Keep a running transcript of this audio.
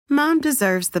Mom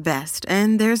deserves the best,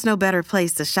 and there's no better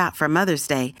place to shop for Mother's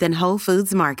Day than Whole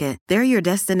Foods Market. They're your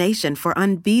destination for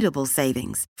unbeatable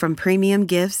savings, from premium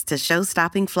gifts to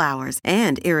show-stopping flowers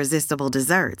and irresistible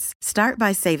desserts. Start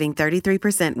by saving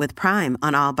 33% with Prime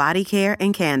on all body care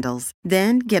and candles.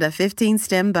 Then get a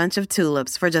 15-stem bunch of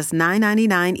tulips for just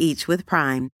 $9.99 each with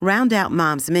Prime. Round out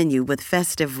Mom's menu with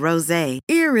festive rosé,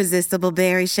 irresistible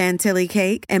berry chantilly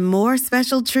cake, and more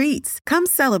special treats. Come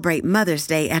celebrate Mother's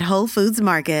Day at Whole Foods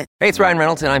Market. Hey, it's Ryan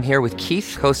Reynolds, and I'm here with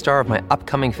Keith, co-star of my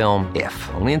upcoming film, If,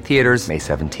 only in theaters May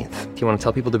 17th. Do you want to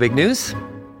tell people the big news?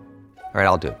 All right,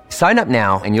 I'll do it. Sign up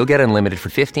now and you'll get unlimited for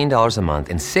 $15 a month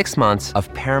and 6 months of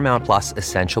Paramount Plus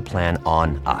Essential Plan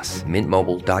on us.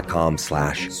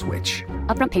 MintMobile.com/switch.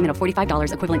 Upfront payment of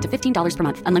 $45 equivalent to $15 per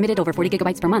month. Unlimited over 40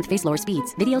 gigabytes per month. Face lower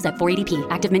speeds. Videos at 480p.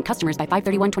 Active Mint customers by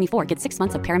 531.24 get 6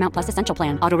 months of Paramount Plus Essential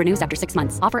Plan. Auto renews after 6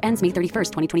 months. Offer ends May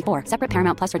 31st, 2024. Separate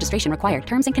Paramount Plus registration required.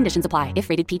 Terms and conditions apply if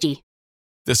rated PG.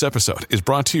 This episode is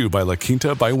brought to you by La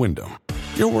Quinta by Wyndham.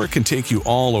 Your work can take you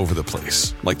all over the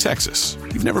place, like Texas.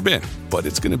 You've never been, but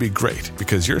it's going to be great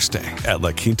because you're staying at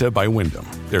La Quinta by Wyndham.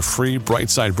 Their free Bright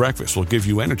Side breakfast will give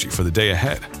you energy for the day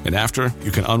ahead. And after,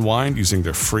 you can unwind using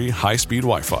their free high-speed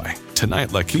Wi-Fi.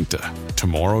 Tonight, La Quinta.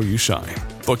 Tomorrow, you shine.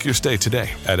 Book your stay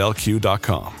today at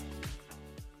LQ.com.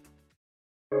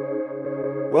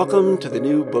 Welcome to the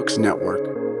New Books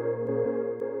Network.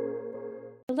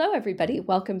 Hello, everybody.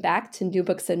 Welcome back to New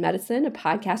Books in Medicine, a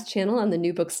podcast channel on the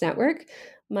New Books Network.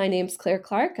 My name's Claire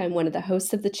Clark. I'm one of the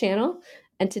hosts of the channel.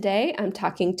 And today I'm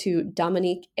talking to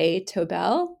Dominique A.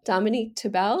 Tobbell. Dominique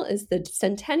Tobbell is the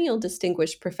Centennial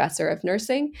Distinguished Professor of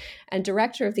Nursing and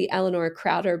Director of the Eleanor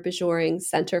Crowder Bajorring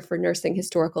Center for Nursing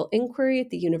Historical Inquiry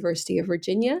at the University of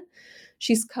Virginia.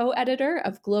 She's co-editor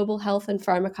of Global Health and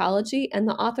Pharmacology and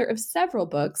the author of several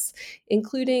books,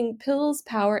 including Pills,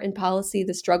 Power, and Policy,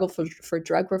 The Struggle for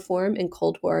Drug Reform in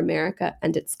Cold War America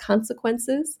and Its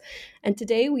Consequences. And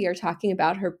today we are talking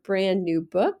about her brand new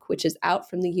book, which is out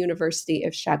from the University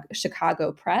of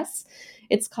Chicago Press.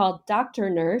 It's called Dr.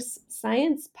 Nurse,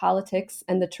 Science, Politics,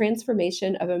 and the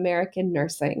Transformation of American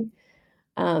Nursing.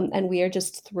 And we are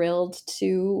just thrilled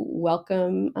to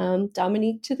welcome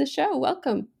Dominique to the show.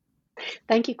 Welcome.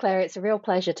 Thank you, Claire. It's a real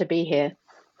pleasure to be here.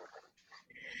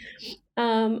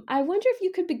 I wonder if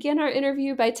you could begin our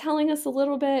interview by telling us a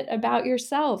little bit about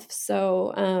yourself.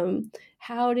 So,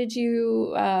 how did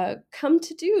you come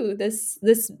to do this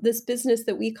business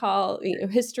that we call,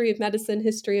 history of medicine,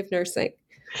 history of nursing?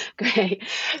 Great.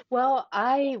 Well,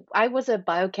 I was a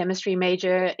biochemistry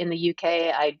major in the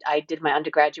UK. I did my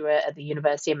undergraduate at the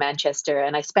University of Manchester,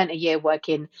 and I spent a year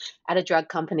working at a drug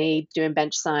company doing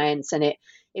bench science. And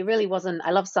it really wasn't,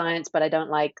 I love science, but I don't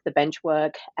like the bench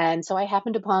work. And so I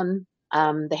happened upon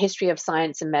the history of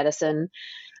science and medicine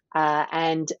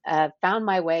and found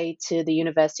my way to the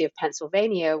University of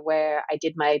Pennsylvania, where I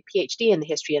did my PhD in the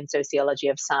history and sociology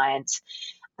of science.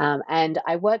 And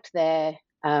I worked there.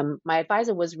 My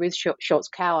advisor was Ruth Schultz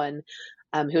Cowan,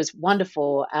 who was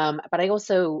wonderful. But I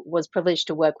also was privileged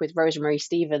to work with Rosemary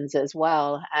Stevens as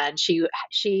well. And she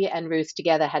and Ruth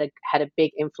together had a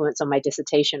big influence on my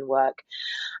dissertation work.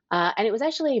 And it was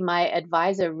actually my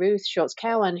advisor, Ruth Schultz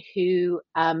Cowan, who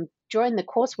during the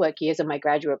coursework years of my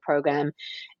graduate program,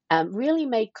 really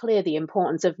made clear the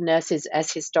importance of nurses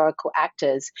as historical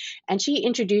actors. And she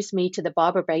introduced me to the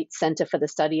Barbara Bates Center for the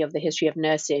Study of the History of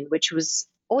Nursing, which was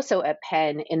also at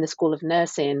Penn in the School of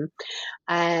Nursing.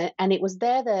 And it was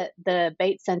there that the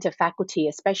Bates Center faculty,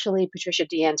 especially Patricia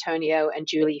D'Antonio and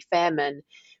Julie Fairman,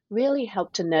 really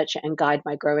helped to nurture and guide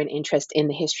my growing interest in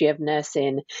the history of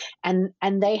nursing. And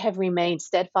they have remained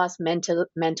steadfast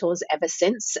mentors ever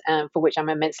since, for which I'm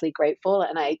immensely grateful.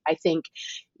 And I think,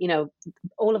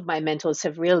 all of my mentors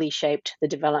have really shaped the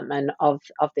development of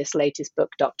this latest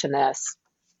book, Dr. Nurse.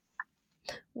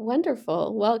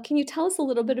 Wonderful. Well, can you tell us a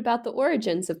little bit about the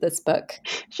origins of this book?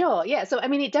 Sure. Yeah. So,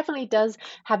 it definitely does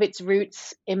have its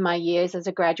roots in my years as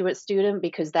a graduate student,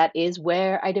 because that is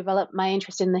where I developed my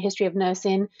interest in the history of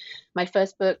nursing. My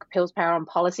first book, Pills, Power, and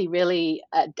Policy, really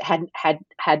had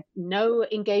no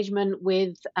engagement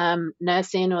with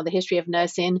nursing or the history of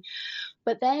nursing.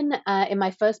 But then in my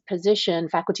first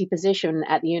faculty position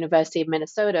at the University of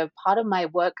Minnesota, part of my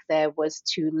work there was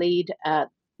to lead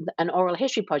an oral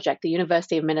history project, the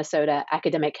University of Minnesota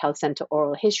Academic Health Center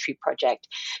Oral History Project.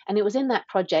 And it was in that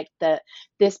project that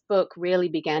this book really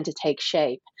began to take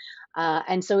shape.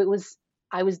 And so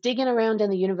I was digging around in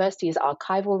the university's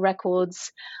archival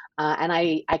records, And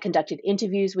I conducted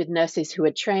interviews with nurses who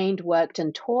had trained, worked,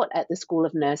 and taught at the School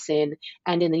of Nursing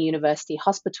and in the university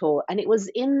hospital. And it was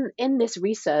in this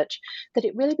research that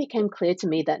it really became clear to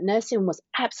me that nursing was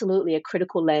absolutely a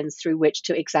critical lens through which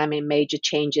to examine major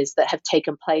changes that have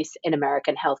taken place in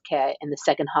American healthcare in the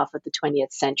second half of the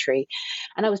 20th century.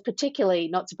 And I was particularly,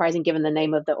 not surprising given the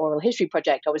name of the oral history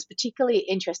project, I was particularly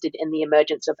interested in the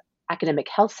emergence of academic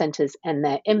health centers and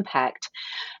their impact.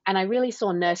 And I really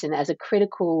saw nursing as a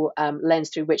critical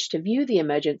lens through which to view the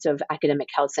emergence of academic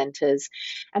health centers,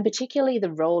 and particularly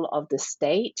the role of the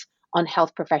state on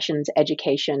health professions,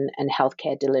 education, and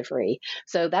healthcare delivery.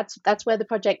 So that's where the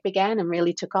project began and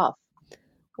really took off.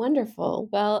 Wonderful.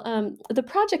 Well, the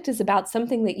project is about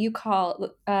something that you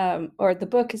call, or the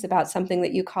book is about something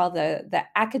that you call the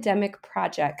academic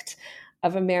project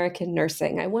of American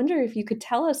nursing. I wonder if you could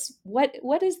tell us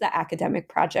what is the academic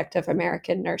project of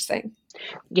American nursing?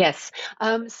 Yes.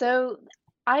 So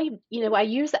I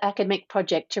use the academic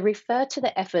project to refer to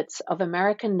the efforts of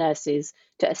American nurses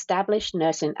to establish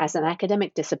nursing as an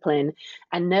academic discipline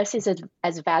and nurses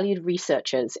as valued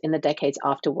researchers in the decades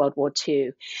after World War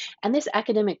II. And this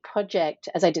academic project,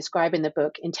 as I describe in the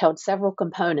book, entailed several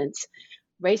components: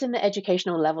 raising the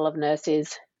educational level of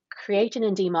nurses, creating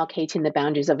and demarcating the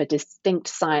boundaries of a distinct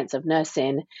science of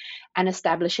nursing, and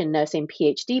establishing nursing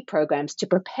PhD programs to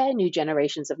prepare new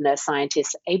generations of nurse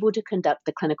scientists able to conduct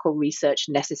the clinical research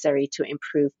necessary to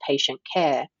improve patient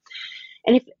care.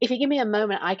 And if you give me a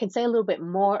moment, I can say a little bit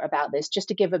more about this just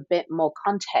to give a bit more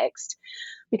context,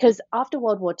 because after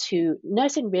World War II,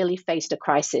 nursing really faced a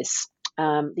crisis.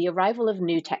 The arrival of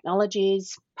new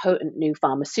technologies, potent new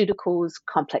pharmaceuticals,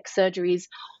 complex surgeries,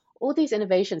 all these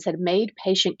innovations had made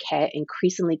patient care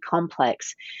increasingly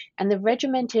complex, and the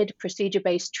regimented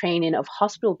procedure-based training of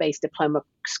hospital-based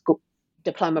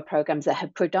diploma programs that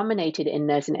had predominated in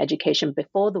nursing education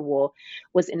before the war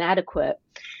was inadequate.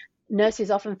 Nurses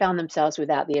often found themselves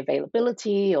without the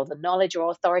availability or the knowledge or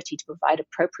authority to provide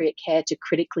appropriate care to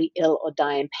critically ill or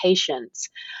dying patients.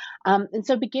 And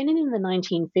so beginning in the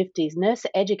 1950s, nurse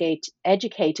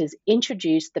educators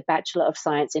introduced the Bachelor of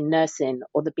Science in Nursing,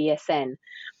 or the BSN.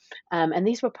 And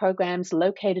these were programs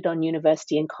located on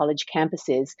university and college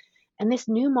campuses. And this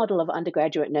new model of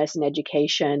undergraduate nursing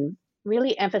education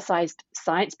really emphasized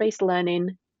science-based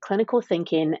learning, clinical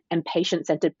thinking, and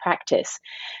patient-centered practice.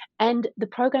 And the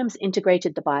programs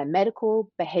integrated the biomedical,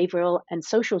 behavioral, and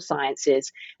social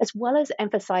sciences, as well as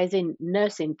emphasizing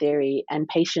nursing theory and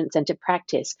patient-centered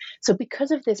practice. So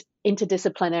because of this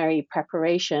interdisciplinary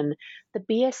preparation, the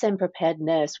BSN prepared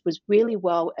nurse was really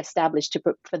well established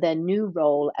for their new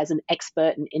role as an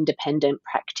expert and independent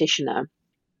practitioner.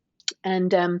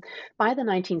 And by the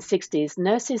 1960s,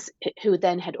 nurses who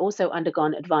then had also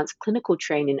undergone advanced clinical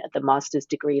training at the master's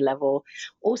degree level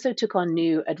also took on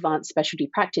new advanced specialty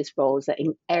practice roles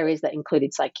in areas that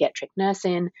included psychiatric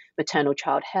nursing, maternal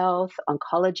child health,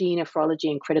 oncology, nephrology,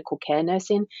 and critical care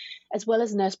nursing, as well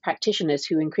as nurse practitioners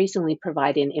who increasingly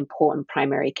provided important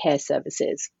primary care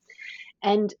services.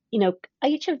 And,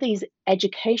 each of these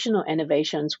educational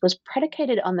innovations was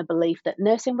predicated on the belief that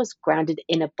nursing was grounded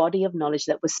in a body of knowledge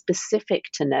that was specific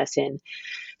to nursing.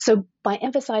 So by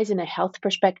emphasizing a health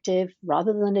perspective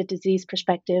rather than a disease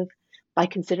perspective, by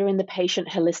considering the patient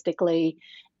holistically,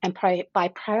 and by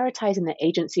prioritizing the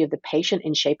agency of the patient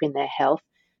in shaping their health,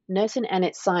 nursing and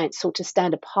its science sought to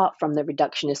stand apart from the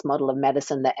reductionist model of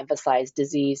medicine that emphasized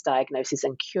disease, diagnosis,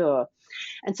 and cure.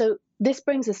 And so this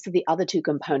brings us to the other two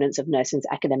components of nursing's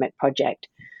academic project.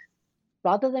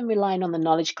 Rather than relying on the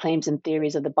knowledge claims and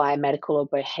theories of the biomedical or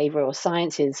behavioral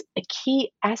sciences, a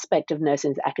key aspect of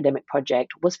nursing's academic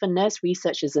project was for nurse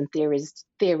researchers and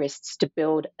theorists to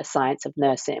build a science of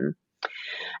nursing.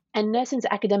 And nursing's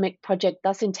academic project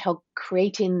thus entailed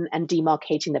creating and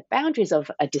demarcating the boundaries of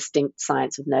a distinct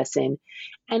science of nursing,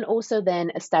 and also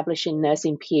then establishing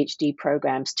nursing PhD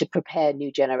programs to prepare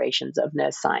new generations of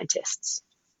nurse scientists.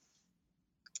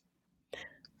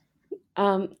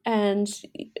 And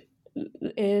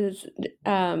is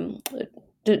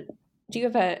do you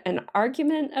have an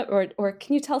argument, or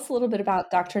can you tell us a little bit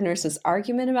about Dr. Nurse's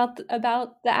argument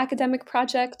about the academic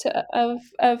project of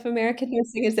American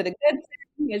nursing? Is it a good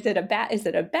thing? Is it a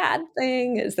bad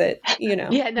thing? Is it,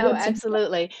 Yeah, no,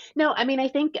 absolutely. No, I mean, I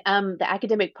think the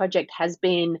academic project has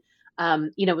been,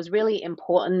 was really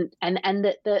important, and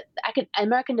the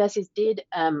American nurses did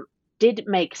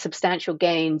make substantial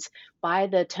gains by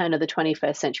the turn of the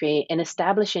 21st century in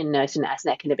establishing nursing as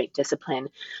an academic discipline.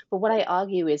 But what I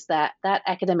argue is that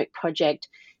academic project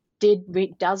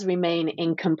does remain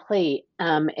incomplete,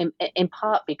 in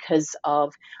part because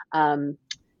of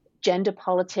gender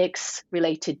politics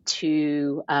related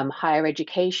to higher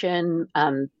education,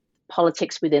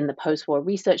 politics within the post-war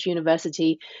research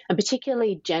university, and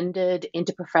particularly gendered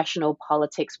interprofessional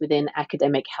politics within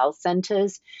academic health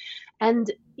centers. And,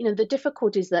 the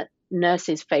difficulties that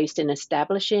nurses faced in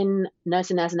establishing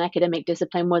nursing as an academic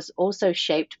discipline was also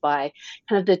shaped by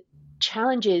kind of the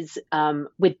challenges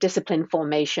with discipline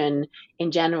formation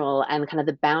in general, and kind of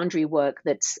the boundary work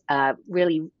that's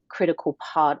really critical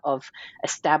part of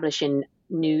establishing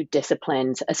new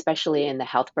disciplines, especially in the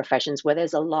health professions, where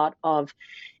there's a lot of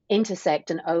intersect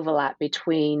and overlap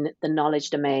between the knowledge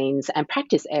domains and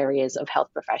practice areas of health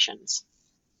professions.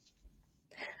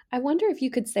 I wonder if you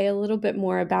could say a little bit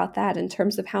more about that in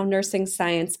terms of how nursing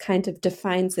science kind of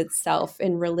defines itself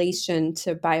in relation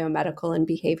to biomedical and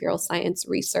behavioral science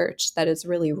research that is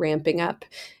really ramping up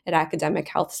at academic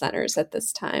health centers at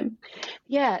this time.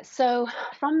 Yeah, so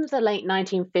from the late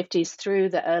 1950s through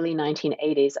the early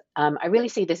 1980s, I really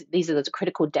see these are those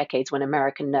critical decades when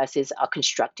American nurses are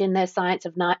constructing their science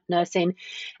of nursing.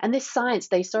 And this science,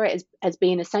 they saw it as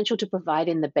being essential to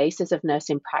providing the basis of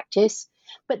nursing practice.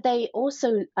 But they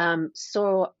also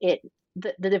saw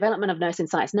the development of nursing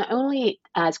science not only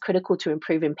as critical to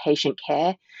improving patient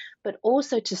care, but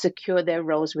also to secure their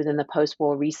roles within the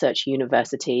post-war research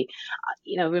university.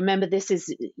 Remember, this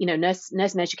is,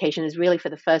 nursing education is really for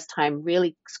the first time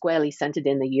really squarely centered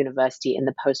in the university in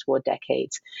the post-war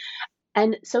decades.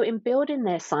 And so in building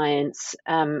their science,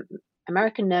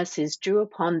 American nurses drew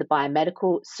upon the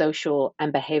biomedical, social,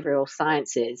 and behavioral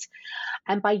sciences.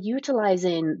 And by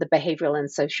utilizing the behavioral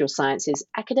and social sciences,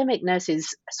 academic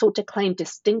nurses sought to claim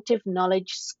distinctive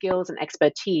knowledge, skills, and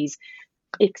expertise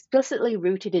explicitly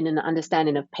rooted in an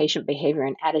understanding of patient behavior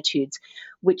and attitudes,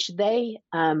 which they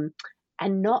and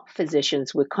not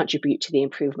physicians would contribute to the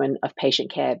improvement of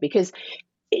patient care. Because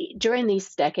during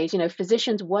these decades,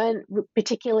 physicians weren't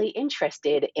particularly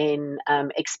interested in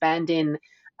expanding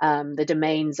the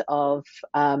domains of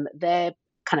their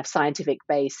kind of scientific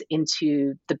base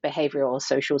into the behavioral or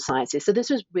social sciences. So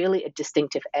this was really a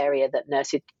distinctive area that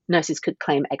nurses could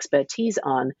claim expertise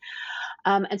on.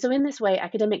 And so in this way,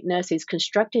 academic nurses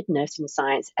constructed nursing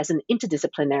science as an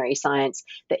interdisciplinary science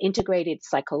that integrated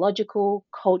psychological,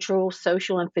 cultural,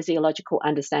 social, and physiological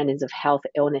understandings of health,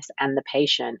 illness, and the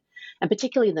patient, and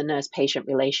particularly the nurse-patient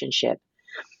relationship.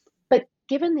 But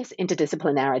given this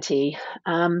interdisciplinarity,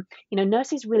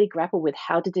 nurses really grapple with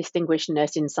how to distinguish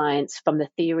nursing science from the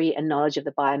theory and knowledge of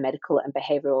the biomedical and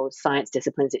behavioral science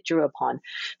disciplines it drew upon.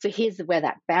 So here's where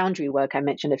that boundary work I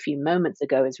mentioned a few moments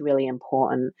ago is really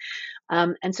important.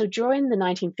 And so during the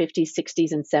 1950s,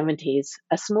 60s, and 70s,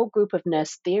 a small group of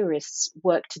nurse theorists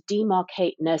worked to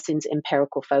demarcate nursing's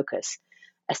empirical focus,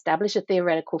 establish a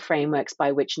theoretical frameworks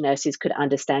by which nurses could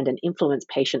understand and influence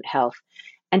patient health,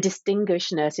 and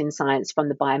distinguish nursing science from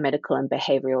the biomedical and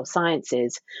behavioral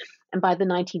sciences. And by the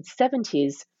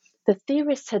 1970s, the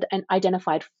theorists had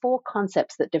identified 4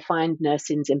 concepts that defined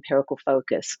nursing's empirical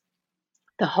focus.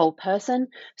 The whole person,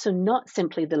 so not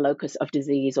simply the locus of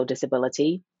disease or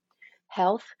disability.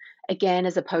 Health, again,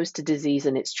 as opposed to disease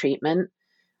and its treatment.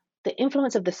 The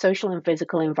influence of the social and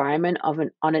physical environment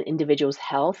on an individual's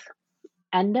health.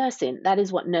 And nursing, that is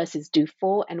what nurses do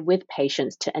for and with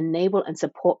patients to enable and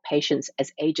support patients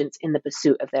as agents in the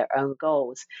pursuit of their own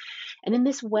goals. And in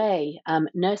this way,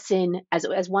 nursing,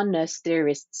 as one nurse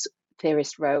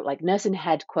theorist wrote, nursing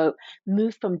had, quote,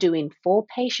 moved from doing for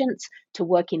patients to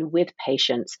working with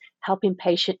patients, helping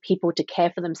people to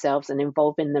care for themselves and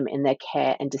involving them in their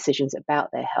care and decisions about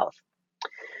their health.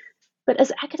 But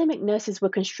as academic nurses were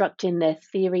constructing their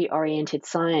theory-oriented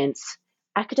science,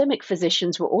 academic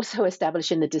physicians were also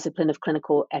establishing the discipline of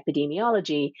clinical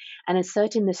epidemiology and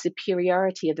asserting the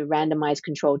superiority of the randomized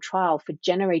controlled trial for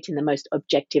generating the most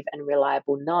objective and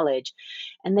reliable knowledge.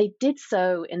 And they did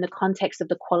so in the context of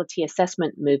the quality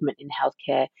assessment movement in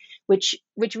healthcare, which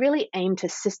really aimed to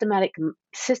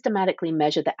systematically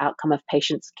measure the outcome of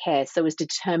patients' care so as to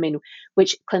determine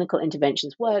which clinical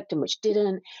interventions worked and which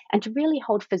didn't, and to really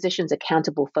hold physicians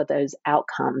accountable for those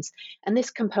outcomes. And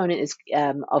this component is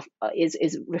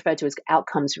referred to as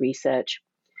outcomes research.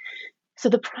 So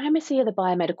the primacy of the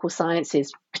biomedical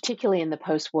sciences, particularly in the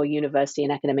post-war university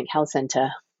and academic health center,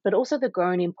 but also the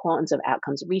growing importance of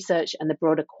outcomes research and the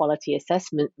broader quality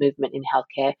assessment movement in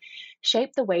healthcare,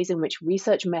 shaped the ways in which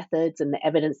research methods and the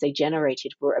evidence they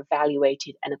generated were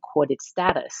evaluated and accorded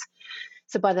status.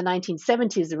 So by the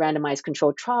 1970s, the randomized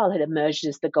controlled trial had emerged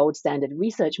as the gold standard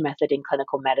research method in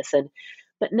clinical medicine,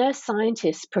 but nurse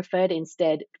scientists preferred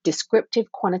instead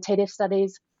descriptive quantitative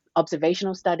studies,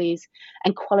 observational studies,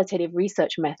 and qualitative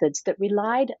research methods that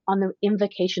relied on the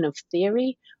invocation of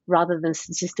theory rather than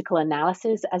statistical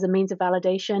analysis as a means of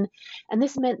validation. And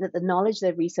this meant that the knowledge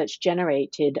their research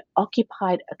generated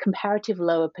occupied a comparative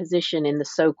lower position in the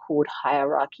so-called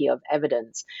hierarchy of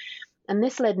evidence. And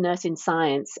this led nursing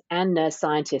science and nurse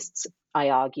scientists, I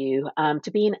argue,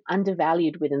 to being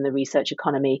undervalued within the research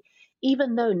economy,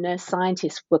 even though nurse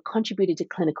scientists were contributing to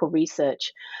clinical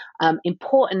research,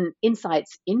 important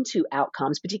insights into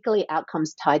outcomes, particularly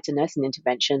outcomes tied to nursing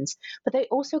interventions, but they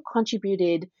also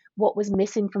contributed what was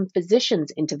missing from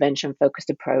physicians' intervention-focused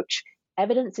approach,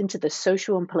 evidence into the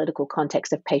social and political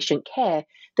context of patient care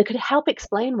that could help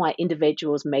explain why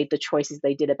individuals made the choices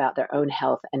they did about their own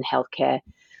health and healthcare.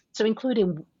 So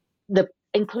including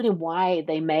why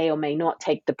they may or may not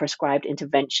take the prescribed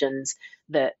interventions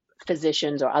that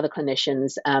physicians or other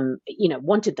clinicians,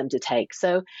 wanted them to take.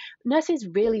 So nurses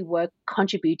really were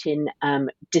contributing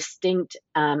distinct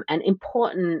and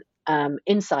important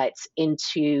insights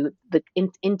into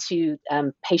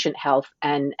patient health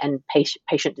and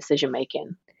patient decision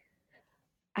making.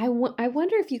 I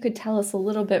wonder if you could tell us a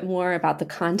little bit more about the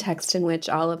context in which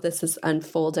all of this is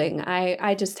unfolding.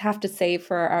 I just have to say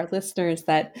for our listeners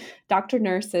that doctor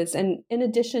nurses, and in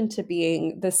addition to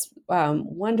being this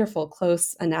wonderful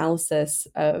close analysis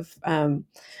of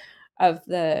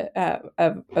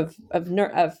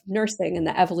nursing and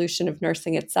the evolution of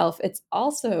nursing itself, it's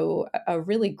also a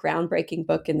really groundbreaking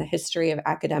book in the history of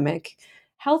academic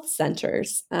health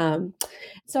centers.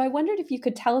 So I wondered if you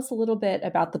could tell us a little bit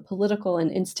about the political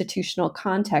and institutional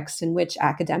context in which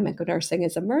academic nursing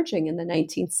is emerging in the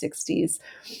 1960s,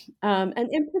 and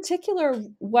in particular,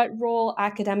 what role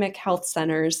academic health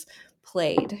centers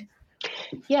played.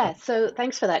 Yeah, so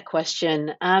thanks for that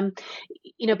question.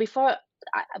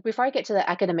 Before I get to the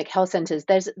academic health centers,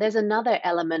 there's another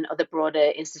element of the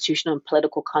broader institutional and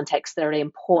political context that are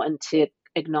important to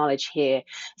acknowledge here.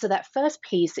 So that first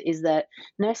piece is that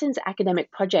nursing's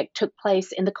academic project took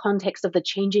place in the context of the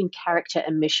changing character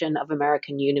and mission of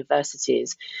American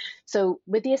universities. So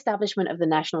with the establishment of the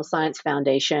National Science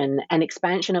Foundation and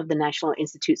expansion of the National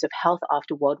Institutes of Health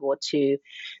after World War II,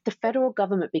 the federal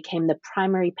government became the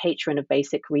primary patron of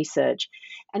basic research.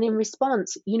 And in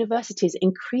response, universities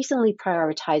increasingly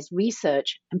prioritized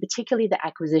research, and particularly the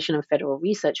acquisition of federal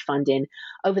research funding,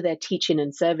 over their teaching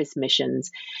and service missions.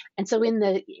 And so in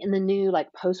the new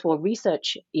post-war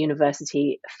research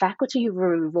university, faculty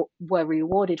were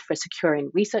rewarded for securing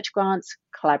research grants,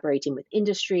 collaborating with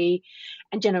industry,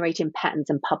 and generating patents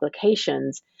and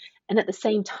publications. And at the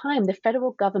same time, the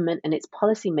federal government and its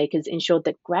policymakers ensured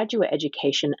that graduate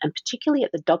education, and particularly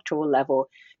at the doctoral level,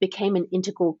 became an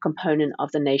integral component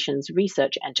of the nation's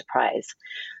research enterprise.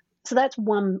 So that's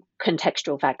one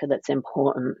contextual factor that's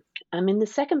important. The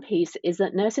second piece is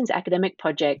that nursing's academic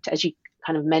project, as you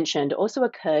kind of mentioned, also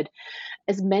occurred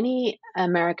as many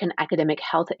American academic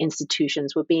health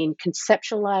institutions were being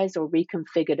conceptualized or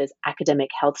reconfigured as academic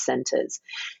health centers.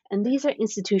 And these are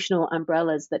institutional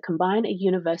umbrellas that combine a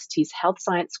university's health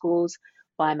science schools,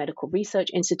 biomedical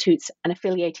research institutes, and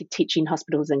affiliated teaching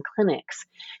hospitals and clinics.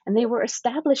 And they were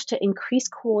established to increase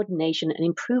coordination and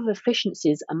improve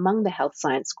efficiencies among the health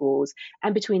science schools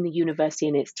and between the university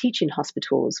and its teaching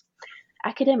hospitals.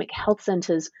 Academic health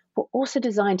centers were also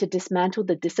designed to dismantle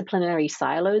the disciplinary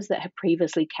silos that had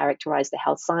previously characterized the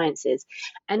health sciences,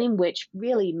 and in which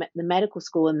really the medical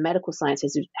school and medical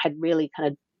sciences had really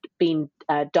kind of been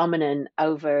dominant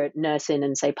over nursing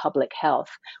and, say, public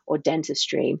health or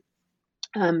dentistry.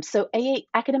 So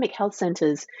academic health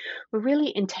centers were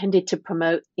really intended to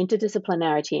promote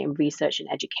interdisciplinarity in research and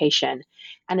education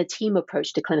and a team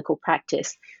approach to clinical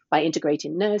practice by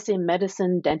integrating nursing,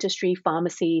 medicine, dentistry,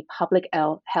 pharmacy, public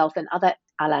health, and other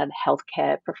allied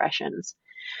healthcare professions.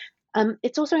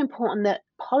 It's also important that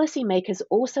policymakers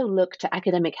also look to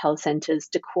academic health centers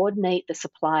to coordinate the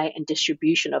supply and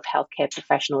distribution of healthcare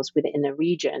professionals within the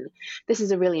region. This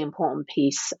is a really important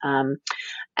piece. And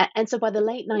so by the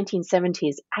late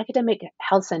 1970s, academic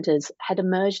health centers had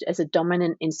emerged as a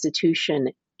dominant institution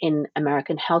in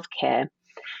American healthcare.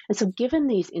 And so given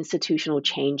these institutional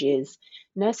changes,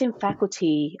 nursing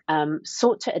faculty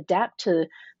sought to adapt to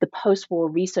the post-war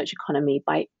research economy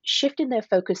by shifting their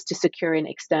focus to securing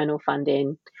external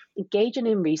funding, engaging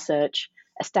in research,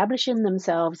 establishing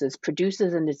themselves as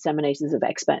producers and disseminators of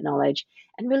expert knowledge,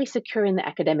 and really securing the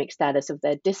academic status of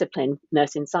their discipline,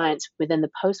 nursing science, within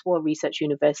the post-war research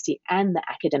university and the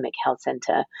academic health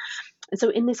center. And so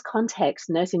in this context,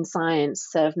 nursing science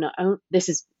served not only, this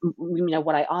is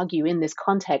what I argue in this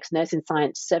context, nursing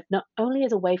science served not only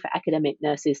as a way for academic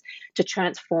nurses to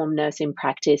transform nursing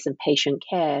practice and patient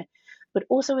care, but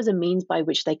also as a means by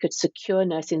which they could secure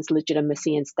nursing's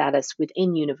legitimacy and status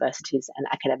within universities and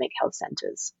academic health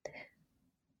centers.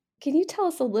 Can you tell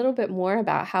us a little bit more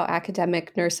about how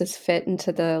academic nurses fit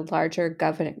into the larger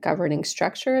governing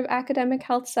structure of academic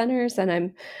health centers?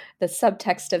 And the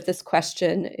subtext of this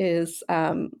question is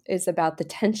about the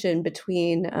tension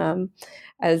between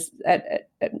as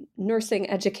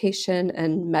nursing education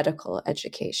and medical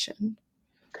education.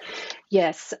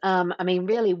 Yes, I mean,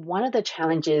 really, one of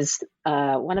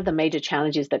the major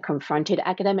challenges that confronted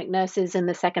academic nurses in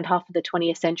the second half of the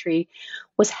 20th century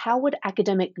was how would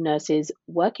academic nurses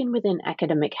working within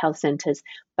academic health centers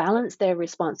balance their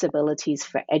responsibilities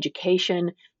for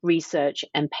education, research,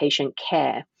 and patient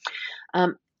care?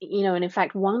 And in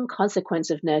fact, one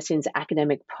consequence of nursing's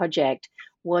academic project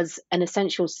was an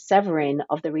essential severing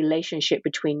of the relationship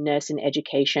between nursing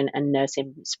education and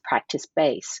nursing's practice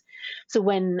base. So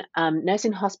when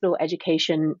nursing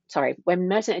education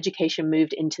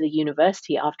moved into the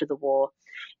university after the war,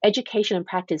 education and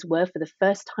practice were for the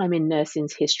first time in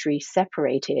nursing's history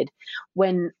separated.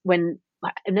 When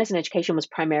nursing education was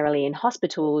primarily in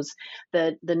hospitals,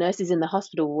 the nurses in the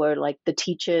hospital were like the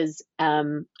teachers,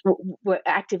 were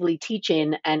actively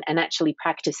teaching and actually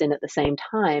practicing at the same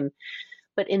time.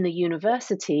 But in the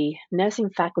university, nursing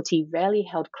faculty rarely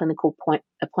held clinical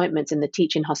appointments in the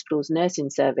teaching hospital's nursing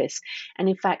service. And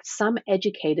in fact, some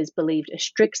educators believed a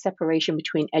strict separation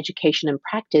between education and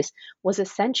practice was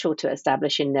essential to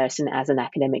establishing nursing as an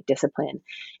academic discipline.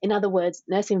 In other words,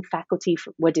 nursing faculty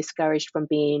were discouraged from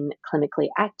being clinically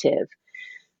active.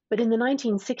 But in the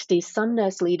 1960s, some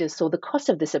nurse leaders saw the cost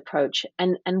of this approach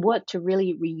and worked to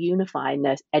really reunify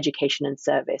nurse education and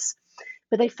service.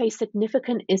 But they faced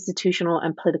significant institutional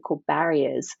and political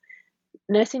barriers.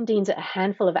 Nursing deans at a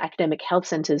handful of academic health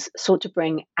centers sought to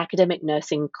bring academic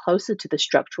nursing closer to the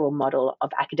structural model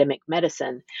of academic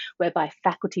medicine, whereby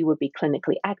faculty would be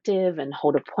clinically active and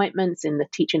hold appointments in the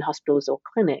teaching hospitals or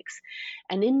clinics.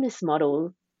 And in this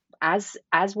model, as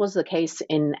was the case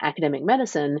in academic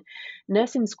medicine,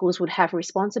 nursing schools would have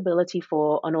responsibility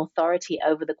for an authority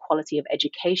over the quality of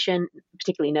education,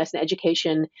 particularly nursing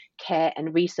education, care,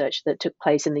 and research that took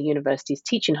place in the university's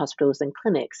teaching hospitals and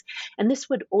clinics. And this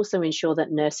would also ensure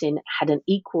that nursing had an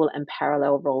equal and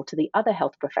parallel role to the other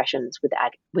health professions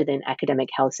within academic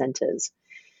health centers.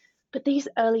 But these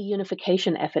early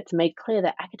unification efforts made clear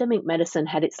that academic medicine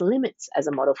had its limits as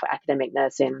a model for academic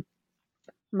nursing.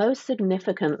 Most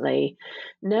significantly,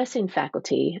 nursing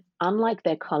faculty, unlike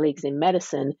their colleagues in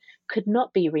medicine, could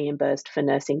not be reimbursed for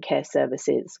nursing care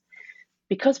services.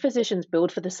 Because physicians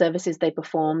billed for the services they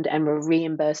performed and were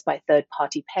reimbursed by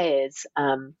third-party payers,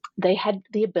 they had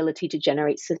the ability to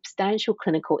generate substantial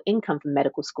clinical income from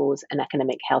medical schools and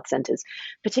academic health centers,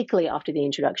 particularly after the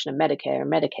introduction of Medicare and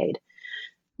Medicaid.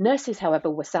 Nurses, however,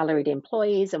 were salaried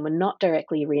employees and were not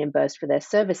directly reimbursed for their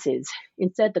services.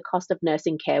 Instead, the cost of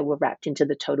nursing care were wrapped into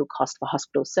the total cost for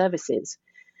hospital services.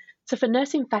 So for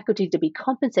nursing faculty to be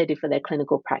compensated for their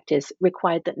clinical practice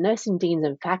required that nursing deans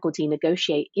and faculty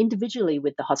negotiate individually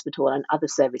with the hospital and other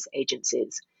service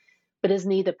agencies. But as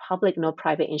neither public nor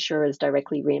private insurers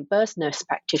directly reimbursed nurse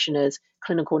practitioners,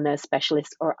 clinical nurse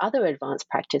specialists, or other advanced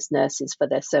practice nurses for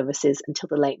their services until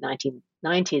the late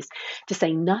 1990s, to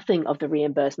say nothing of the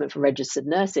reimbursement for registered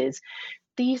nurses,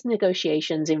 these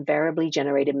negotiations invariably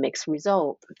generated mixed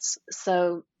results.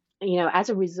 So, as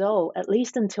a result, at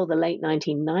least until the late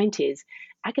 1990s,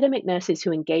 academic nurses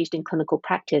who engaged in clinical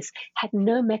practice had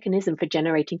no mechanism for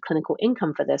generating clinical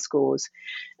income for their schools.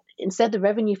 Instead, the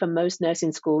revenue for most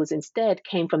nursing schools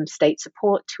came from state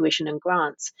support, tuition, and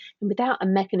grants. And without a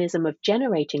mechanism of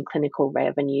generating clinical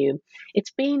revenue, it's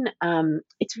been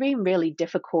really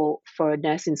difficult for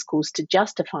nursing schools to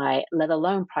justify, let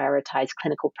alone prioritize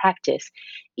clinical practice,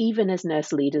 even as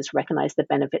nurse leaders recognize the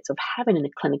benefits of having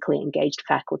a clinically engaged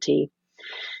faculty.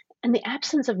 And the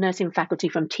absence of nursing faculty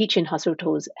from teaching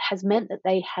hospitals has meant that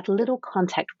they had little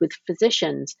contact with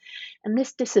physicians, and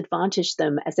this disadvantaged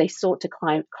them as they sought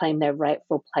to claim their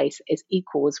rightful place as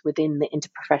equals within the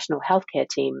interprofessional healthcare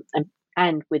team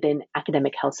and within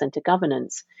academic health center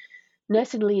governance.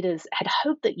 Nursing leaders had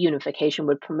hoped that unification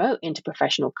would promote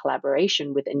interprofessional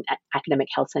collaboration within academic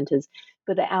health centers,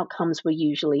 but the outcomes were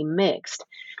usually mixed.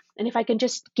 And if I can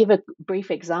just give a brief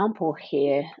example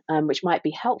here, which might be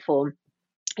helpful,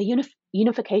 a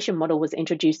unification model was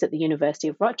introduced at the University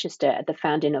of Rochester at the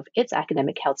founding of its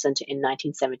academic health center in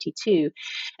 1972,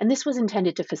 and this was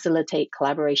intended to facilitate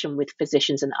collaboration with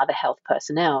physicians and other health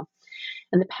personnel.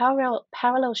 And the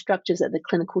parallel structures at the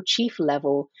clinical chief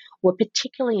level were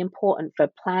particularly important for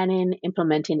planning,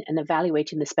 implementing, and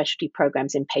evaluating the specialty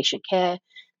programs in patient care,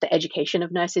 the education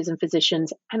of nurses and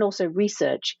physicians, and also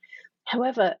research.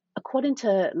 However, according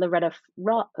to Loretta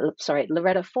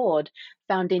Ford,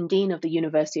 founding dean of the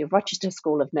University of Rochester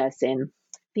School of Nursing,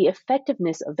 the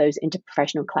effectiveness of those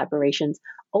interprofessional collaborations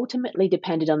ultimately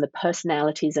depended on the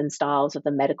personalities and styles of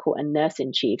the medical and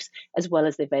nursing chiefs, as well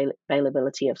as the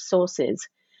availability of sources.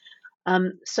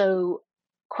 So,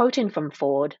 quoting from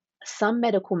Ford, some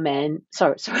medical men,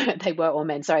 they were all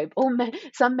men,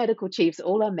 some medical chiefs,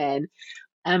 all are men,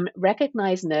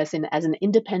 recognize nursing as an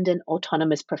independent,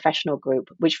 autonomous professional group,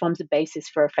 which forms the basis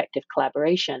for effective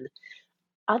collaboration.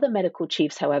 Other medical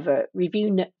chiefs, however,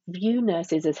 view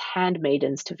nurses as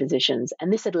handmaidens to physicians,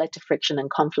 and this had led to friction and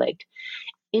conflict.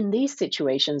 In these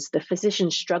situations, the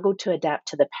physicians struggled to adapt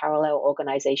to the parallel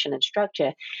organization and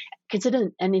structure,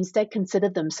 and instead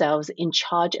considered themselves in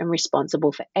charge and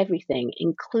responsible for everything,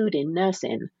 including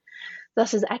nursing.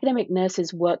 Thus, as academic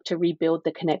nurses worked to rebuild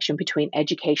the connection between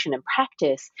education and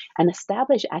practice and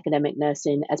establish academic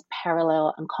nursing as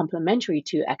parallel and complementary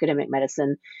to academic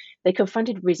medicine, they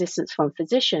confronted resistance from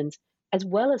physicians as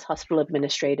well as hospital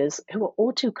administrators who were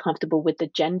all too comfortable with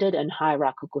the gendered and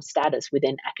hierarchical status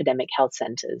within academic health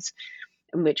centers,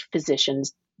 in which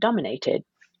physicians dominated.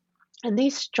 And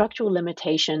these structural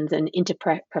limitations and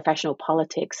interprofessional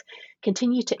politics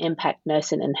continue to impact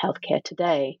nursing and healthcare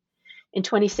today. In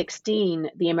 2016,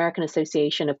 the American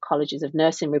Association of Colleges of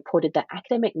Nursing reported that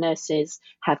academic nurses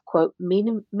have, quote,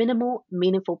 minimal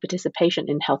meaningful participation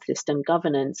in health system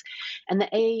governance. And the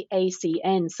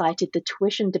AACN cited the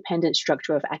tuition-dependent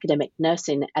structure of academic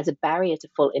nursing as a barrier to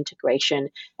full integration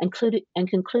and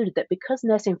concluded that because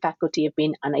nursing faculty have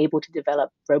been unable to develop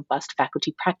robust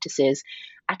faculty practices,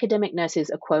 academic nurses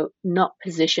are, quote, not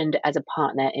positioned as a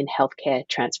partner in healthcare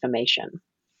transformation.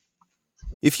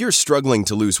 If you're struggling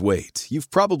to lose weight,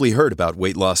 you've probably heard about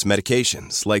weight loss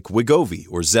medications like Wegovy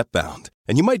or Zepbound,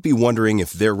 and you might be wondering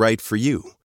if they're right for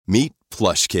you. Meet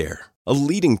PlushCare, a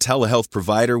leading telehealth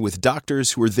provider with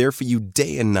doctors who are there for you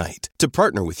day and night to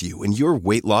partner with you in your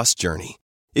weight loss journey.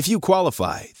 If you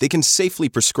qualify, they can safely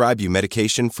prescribe you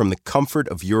medication from the comfort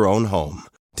of your own home.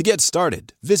 To get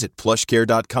started, visit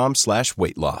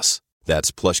plushcare.com/weight-loss.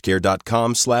 That's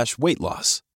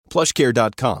plushcare.com/weight-loss.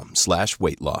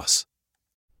 plushcare.com/weight-loss.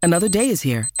 Another day is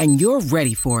here, and you're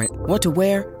ready for it. What to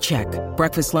wear? Check.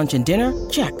 Breakfast, lunch, and dinner?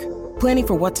 Check. Planning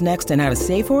for what's next and how to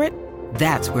save for it?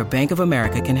 That's where Bank of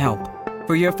America can help.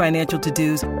 For your financial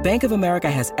to-dos, Bank of America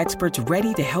has experts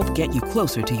ready to help get you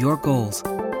closer to your goals.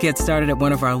 Get started at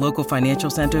one of our local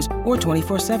financial centers or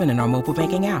 24/7 in our mobile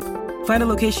banking app. Find a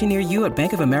location near you at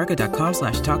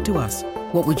bankofamerica.com/talktous.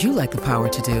 What would you like the power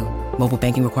to do? Mobile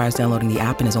banking requires downloading the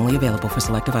app and is only available for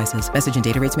select devices. Message and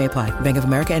data rates may apply. Bank of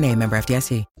America N.A., member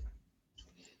FDIC.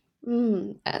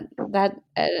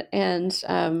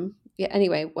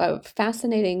 Anyway,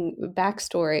 fascinating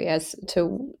backstory as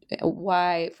to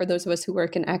why, for those of us who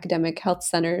work in academic health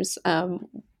centers,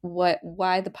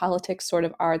 why the politics sort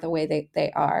of are the way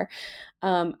they are.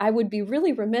 I would be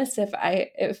really remiss if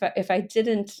I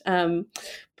didn't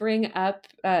bring up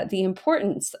the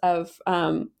importance of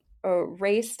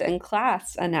race and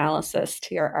class analysis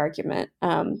to your argument.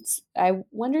 I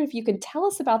wonder if you could tell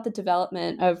us about the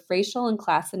development of racial and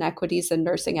class inequities in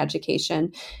nursing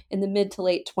education in the mid to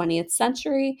late 20th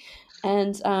century.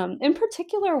 And in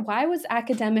particular, why was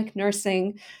academic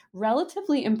nursing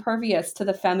relatively impervious to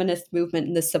the feminist movement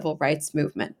and the civil rights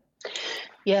movement?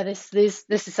 Yeah, this is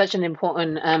such an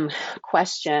important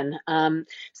question.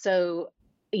 So,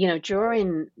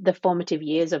 during the formative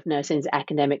years of nursing's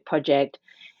academic project,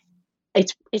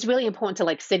 it's really important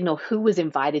to signal who was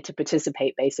invited to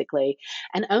participate, basically,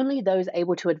 and only those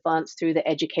able to advance through the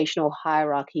educational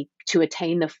hierarchy to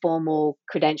attain the formal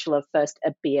credential of first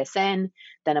a BSN,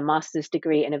 then a master's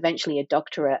degree, and eventually a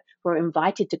doctorate were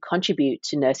invited to contribute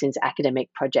to nursing's academic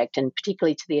project, and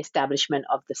particularly to the establishment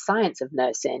of the science of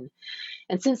nursing.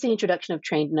 And since the introduction of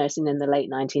trained nursing in the late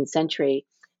 19th century,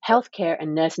 healthcare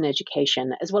and nursing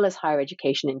education, as well as higher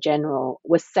education in general,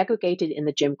 was segregated in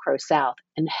the Jim Crow South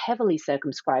and heavily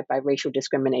circumscribed by racial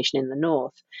discrimination in the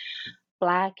North.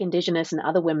 Black, Indigenous, and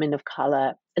other women of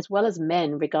color, as well as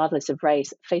men, regardless of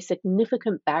race, face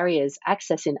significant barriers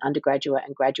accessing undergraduate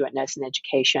and graduate nursing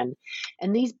education.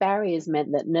 And these barriers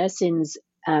meant that nursing's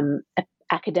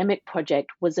academic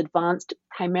project was advanced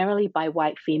primarily by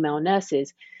white female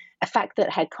nurses, a fact that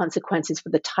had consequences for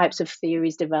the types of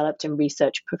theories developed and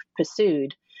research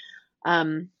pursued.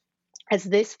 As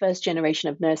this first generation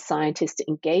of nurse scientists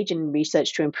engaged in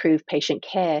research to improve patient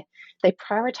care, they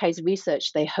prioritized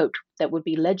research they hoped that would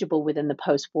be legible within the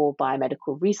post-war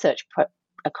biomedical research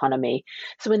economy.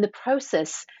 So in the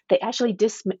process, they actually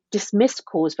dismissed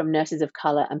calls from nurses of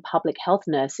color and public health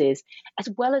nurses, as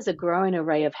well as a growing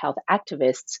array of health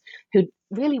activists who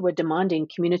really were demanding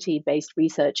community-based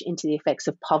research into the effects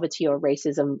of poverty or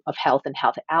racism of health and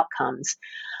health outcomes.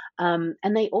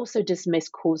 And they also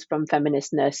dismissed calls from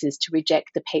feminist nurses to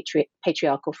reject the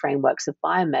patriarchal frameworks of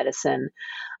biomedicine.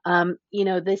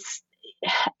 This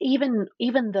even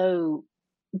though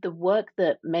the work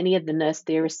that many of the nurse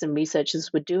theorists and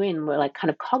researchers were doing were like kind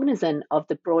of cognizant of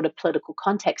the broader political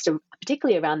context,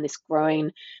 particularly around this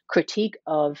growing critique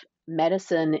of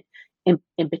medicine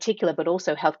in particular, but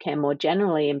also healthcare more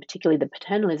generally, and particularly the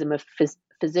paternalism of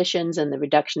physicians and the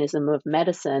reductionism of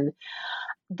medicine.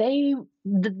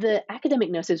 The academic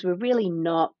nurses were really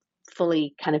not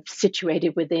fully kind of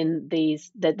situated within these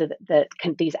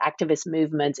activist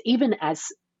movements, even as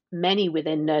many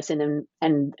within nursing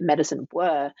and medicine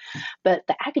were. But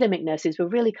the academic nurses were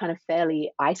really kind of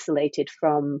fairly isolated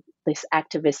from this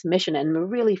activist mission, and were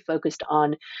really focused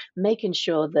on making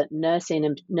sure that nursing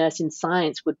and nursing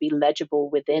science would be legible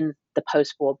within the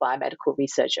post-war biomedical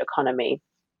research economy.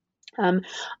 I'll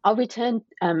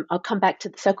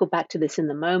circle back to this in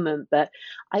a moment, but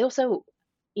I also,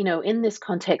 in this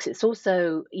context, it's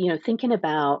also, thinking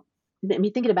about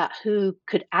who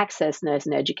could access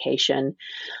nursing education.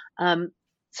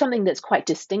 Something that's quite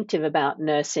distinctive about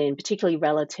nursing, particularly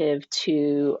relative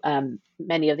to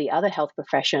many of the other health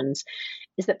professions,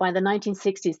 is that by the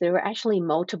 1960s, there were actually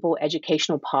multiple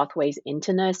educational pathways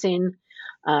into nursing.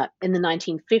 In the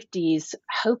 1950s,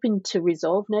 hoping to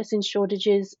resolve nursing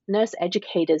shortages, nurse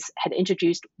educators had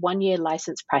introduced one-year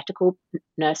licensed practical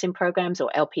nursing programs,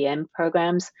 or LPN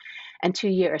programs, and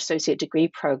two-year associate degree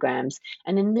programs.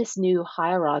 And in this new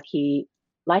hierarchy,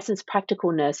 licensed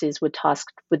practical nurses were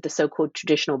tasked with the so-called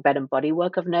traditional bed and body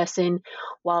work of nursing,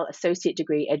 while associate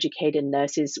degree educated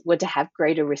nurses were to have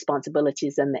greater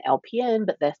responsibilities than the LPN,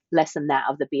 but less than that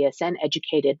of the BSN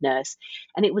educated nurse.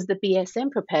 And it was the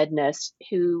BSN prepared nurse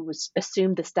who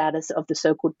assumed the status of the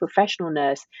so-called professional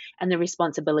nurse and the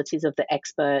responsibilities of the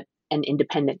expert and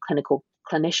independent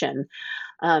clinician.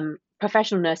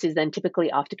 Professional nurses then, typically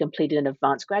after completing an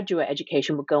advanced graduate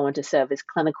education, would go on to serve as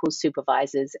clinical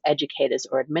supervisors, educators,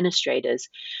 or administrators.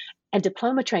 And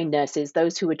diploma-trained nurses,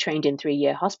 those who were trained in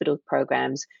 3-year hospital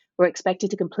programs, were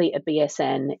expected to complete a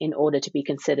BSN in order to be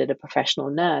considered a professional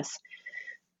nurse.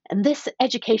 And this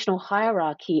educational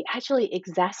hierarchy actually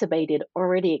exacerbated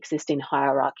already existing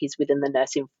hierarchies within the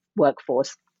nursing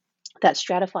workforce that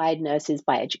stratified nurses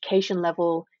by education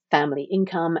level, family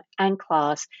income, and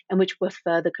class, and which were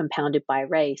further compounded by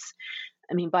race.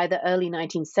 I mean, by the early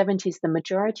 1970s, the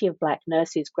majority of Black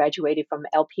nurses graduated from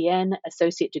LPN,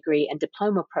 associate degree, and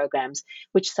diploma programs,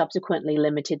 which subsequently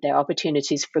limited their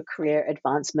opportunities for career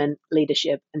advancement,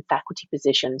 leadership, and faculty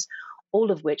positions,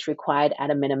 all of which required at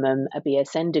a minimum a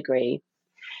BSN degree.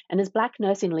 And as Black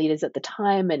nursing leaders at the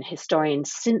time and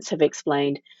historians since have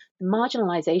explained, the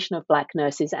marginalization of Black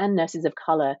nurses and nurses of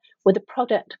color were the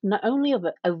product not only of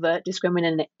overt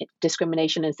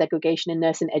discrimination and segregation in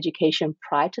nursing education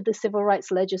prior to the civil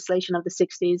rights legislation of the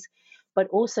 60s, but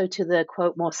also to the,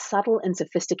 quote, more subtle and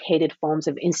sophisticated forms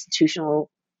of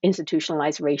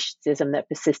institutionalized racism that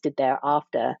persisted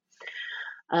thereafter.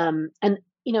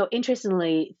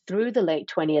 Interestingly, through the late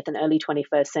 20th and early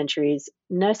 21st centuries,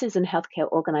 nurses and healthcare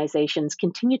organizations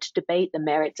continued to debate the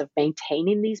merits of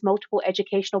maintaining these multiple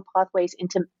educational pathways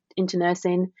into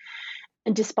nursing.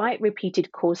 And despite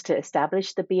repeated calls to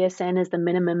establish the BSN as the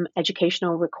minimum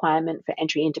educational requirement for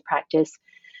entry into practice,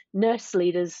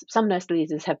 some nurse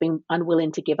leaders have been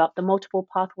unwilling to give up the multiple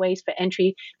pathways for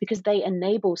entry because they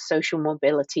enable social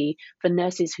mobility for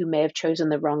nurses who may have chosen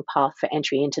the wrong path for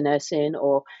entry into nursing,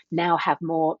 or now have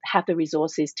the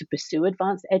resources to pursue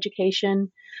advanced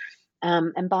education.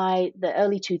 And by the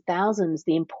early 2000s,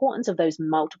 the importance of those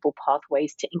multiple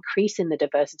pathways to increase in the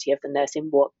diversity of the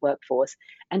nursing workforce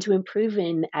and to improve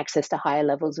in access to higher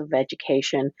levels of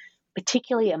education,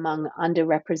 particularly among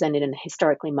underrepresented and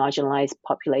historically marginalized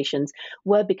populations,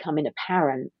 were becoming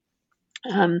apparent.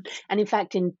 And in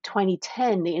fact, in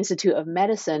 2010, the Institute of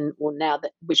Medicine,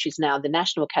 which is now the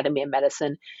National Academy of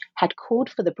Medicine, had called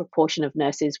for the proportion of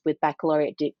nurses with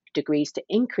baccalaureate degrees to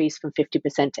increase from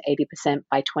 50% to 80%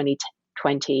 by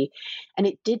 2020. And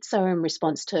it did so in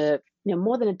response to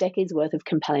more than a decade's worth of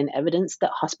compelling evidence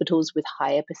that hospitals with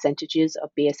higher percentages of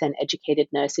BSN-educated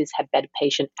nurses had better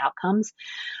patient outcomes.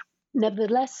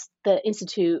 Nevertheless, the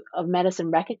Institute of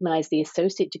Medicine recognized the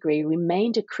associate degree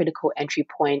remained a critical entry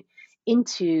point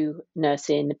into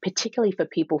nursing, particularly for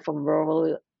people from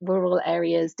rural rural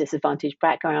areas, disadvantaged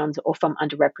backgrounds, or from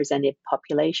underrepresented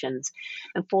populations.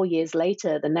 And 4 years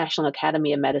later, the National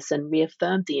Academy of Medicine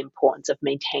reaffirmed the importance of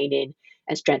maintaining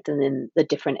and strengthening the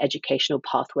different educational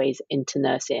pathways into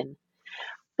nursing.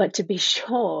 But to be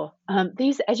sure,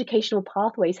 these educational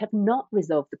pathways have not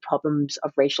resolved the problems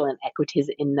of racial inequities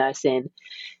in nursing.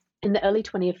 In the early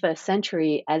 21st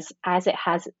century, as it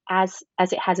has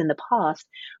in the past,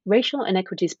 racial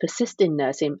inequities persist in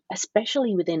nursing,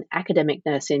 especially within academic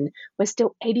nursing, where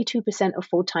still 82% of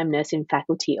full-time nursing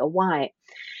faculty are white.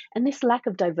 And this lack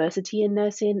of diversity in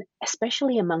nursing,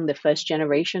 especially among the first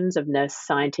generations of nurse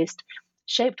scientists,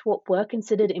 shaped what were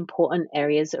considered important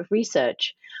areas of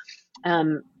research.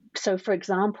 So, for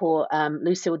example,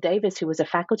 Lucille Davis, who was a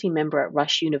faculty member at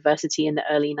Rush University in the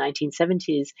early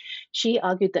 1970s, she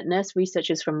argued that nurse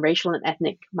researchers from racial and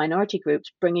ethnic minority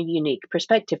groups bring a unique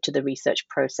perspective to the research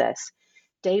process.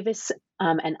 Davis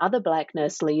and other Black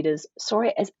nurse leaders saw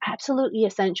it as absolutely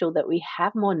essential that we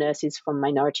have more nurses from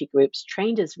minority groups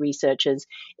trained as researchers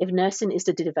if nursing is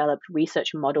to develop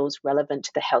research models relevant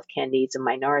to the healthcare needs of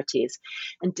minorities.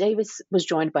 And Davis was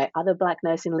joined by other Black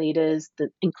nursing leaders,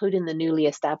 including the newly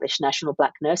established National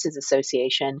Black Nurses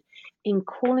Association, in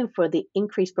calling for the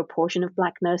increased proportion of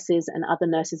Black nurses and other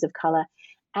nurses of color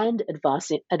and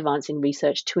advancing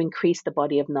research to increase the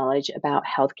body of knowledge about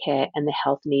healthcare and the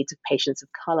health needs of patients of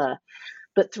color.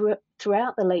 But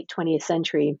throughout the late 20th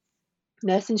century,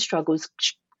 nursing schools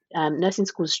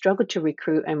struggled to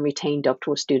recruit and retain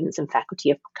doctoral students and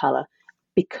faculty of color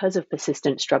because of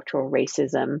persistent structural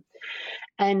racism.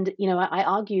 And, I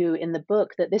argue in the book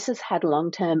that this has had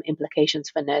long-term implications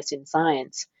for nursing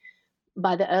science.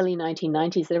 By the early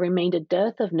 1990s, there remained a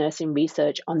dearth of nursing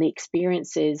research on the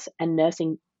experiences and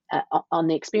nursing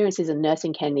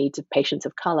care needs of patients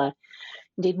of color.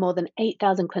 Indeed, more than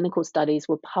 8,000 clinical studies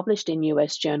were published in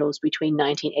U.S. journals between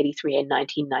 1983 and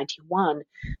 1991.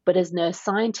 But as nurse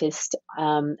scientist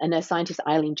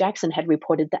Eileen Jackson had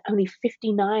reported that only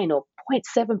 59 or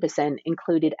 0.7%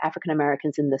 included African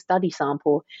Americans in the study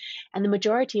sample, and the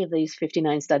majority of these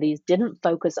 59 studies didn't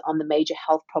focus on the major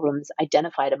health problems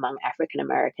identified among African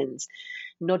Americans,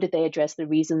 nor did they address the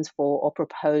reasons for or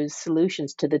propose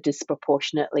solutions to the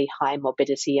disproportionately high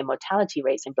morbidity and mortality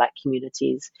rates in Black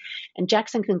communities. And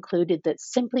Jackson concluded that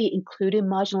simply including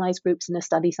marginalized groups in a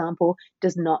study sample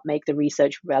does not make the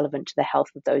research relevant to the health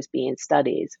of those being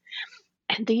studied.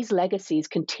 And these legacies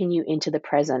continue into the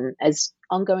present as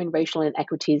ongoing racial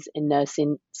inequities in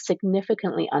nursing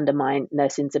significantly undermine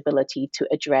nursing's ability to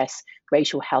address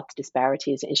racial health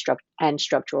disparities and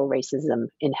structural racism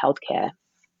in healthcare.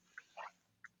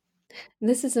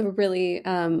 This is a really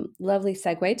lovely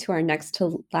segue to our next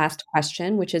to last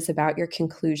question, which is about your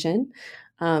conclusion.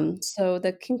 So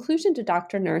the conclusion to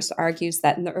Dr. Nurse argues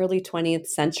that in the early 20th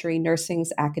century,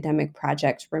 nursing's academic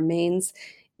project remains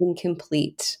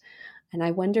incomplete. And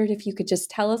I wondered if you could just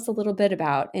tell us a little bit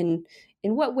about in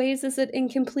what ways is it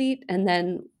incomplete, and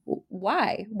then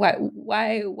why?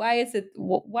 Why is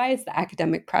the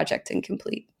academic project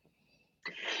incomplete?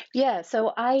 Yeah,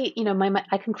 so I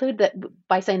conclude that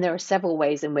by saying there are several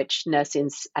ways in which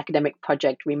nursing's academic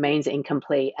project remains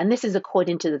incomplete, and this is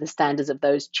according to the standards of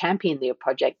those championing the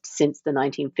project since the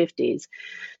 1950s.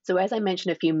 So as I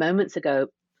mentioned a few moments ago,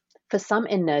 for some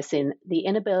in nursing, the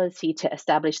inability to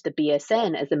establish the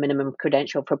BSN as the minimum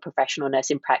credential for professional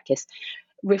nursing practice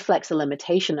reflects a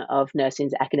limitation of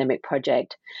nursing's academic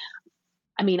project.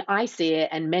 I mean, I see it,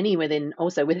 and many within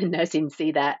nursing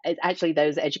see that it's actually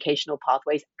those educational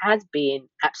pathways as being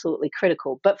absolutely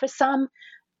critical. But for some,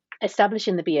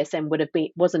 establishing the BSN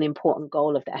was an important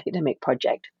goal of the academic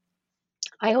project.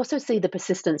 I also see the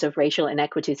persistence of racial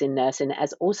inequities in nursing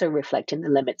as also reflecting the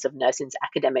limits of nursing's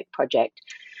academic project.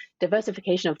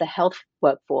 Diversification of the health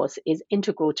workforce is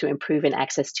integral to improving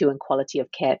access to and quality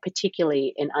of care,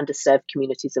 particularly in underserved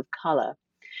communities of color.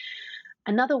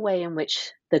 Another way in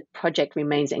which the project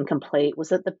remains incomplete was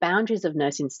that the boundaries of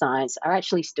nursing science are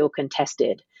actually still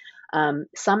contested.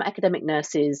 Some academic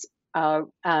nurses are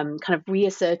kind of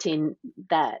reasserting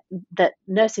that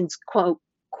nursing's, quote,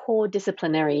 core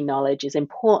disciplinary knowledge is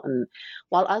important,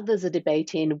 while others are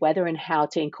debating whether and how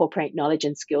to incorporate knowledge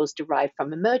and skills derived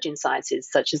from emerging sciences,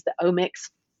 such as the omics,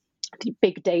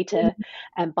 big data,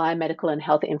 and biomedical and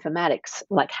health informatics,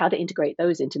 like how to integrate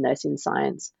those into nursing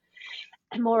science.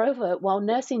 And moreover, while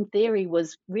nursing theory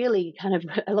was really kind of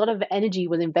a lot of energy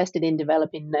was invested in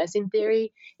developing nursing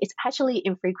theory, it's actually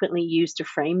infrequently used to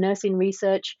frame nursing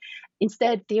research.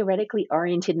 Instead, theoretically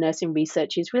oriented nursing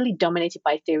research is really dominated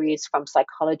by theories from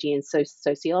psychology and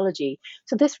sociology.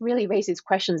 So this really raises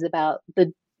questions about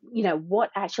what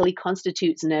actually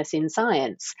constitutes nursing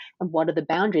science and what are the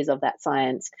boundaries of that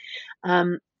science.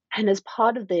 And as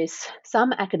part of this,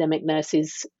 some academic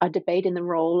nurses are debating the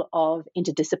role of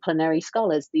interdisciplinary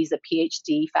scholars. These are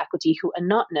PhD faculty who are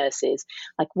not nurses.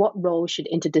 Like, what role should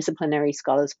interdisciplinary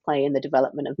scholars play in the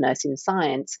development of nursing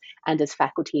science and as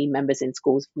faculty members in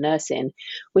schools of nursing?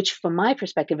 Which, from my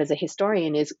perspective as a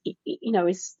historian, is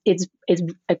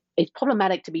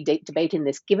problematic to be debating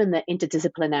this, given that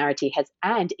interdisciplinarity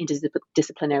and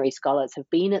interdisciplinary scholars have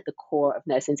been at the core of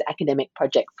nursing's academic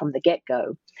project from the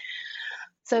get-go.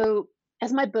 So,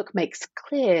 as my book makes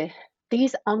clear,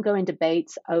 these ongoing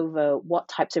debates over what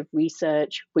types of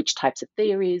research, which types of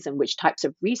theories, and which types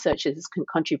of researchers can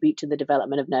contribute to the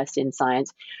development of nursing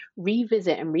science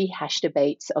revisit and rehash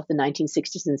debates of the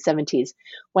 1960s and 70s,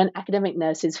 when academic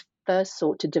nurses first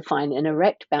sought to define and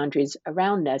erect boundaries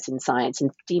around nursing science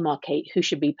and demarcate who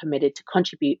should be permitted to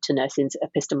contribute to nursing's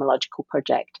epistemological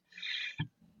project.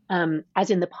 As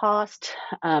in the past,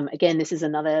 again, this is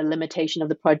another limitation of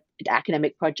the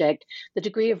academic project. The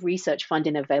degree of research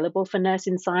funding available for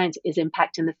nursing science is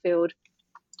impacting the field.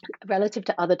 Relative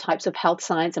to other types of health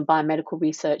science and biomedical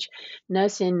research,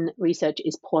 nursing research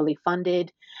is poorly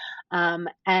funded.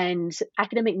 And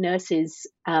academic nurses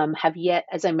have yet,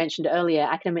 as I mentioned earlier,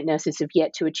 academic nurses have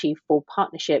yet to achieve full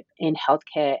partnership in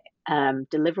healthcare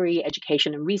delivery,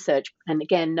 education, and research. And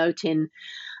again, noting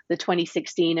the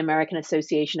 2016 American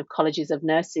Association of Colleges of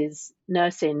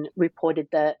Nursing reported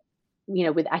that,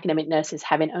 with academic nurses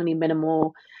having only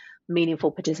minimal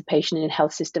meaningful participation in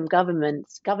health system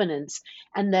governance,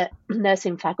 and that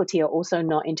nursing faculty are also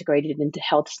not integrated into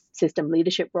health system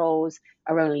leadership roles,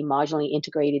 are only marginally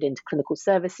integrated into clinical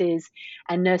services,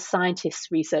 and nurse scientists'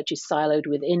 research is siloed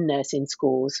within nursing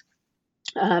schools.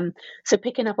 So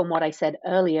picking up on what I said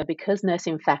earlier, because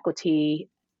nursing faculty,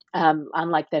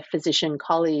 unlike their physician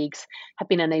colleagues, have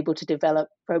been unable to develop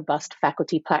robust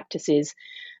faculty practices,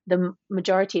 the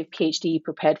majority of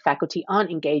PhD-prepared faculty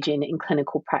aren't engaging in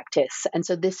clinical practice. And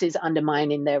so this is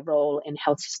undermining their role in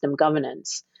health system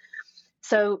governance.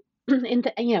 So,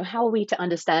 how are we to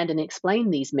understand and explain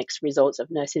these mixed results of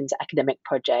nursing's academic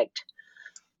project?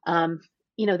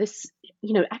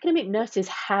 Academic nurses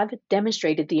have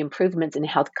demonstrated the improvements in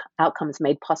health outcomes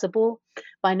made possible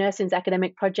by nursing's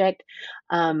academic project.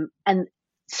 And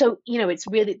so, it's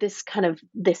really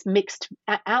this mixed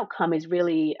outcome is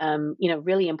really,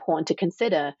 really important to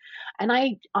consider. And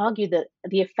I argue that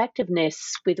the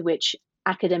effectiveness with which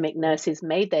academic nurses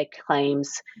made their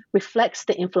claims reflects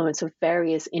the influence of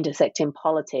various intersecting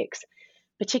politics.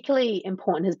 Particularly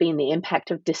important has been the impact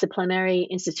of disciplinary,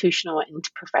 institutional, and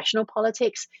professional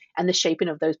politics and the shaping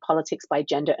of those politics by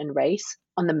gender and race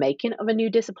on the making of a new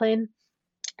discipline.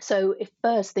 So if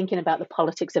first thinking about the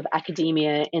politics of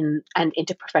academia and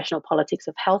interprofessional politics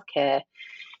of healthcare,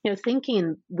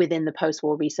 thinking within the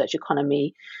post-war research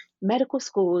economy, medical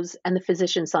schools and the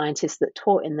physician scientists that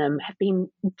taught in them have been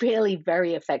really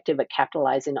very effective at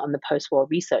capitalizing on the post-war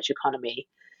research economy.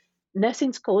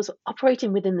 Nursing schools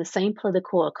operating within the same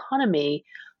political economy,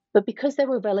 but because they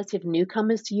were relative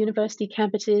newcomers to university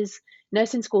campuses,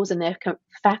 nursing schools and their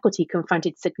faculty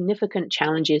confronted significant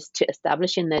challenges to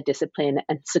establishing their discipline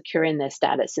and securing their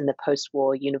status in the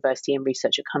post-war university and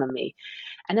research economy.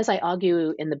 And as I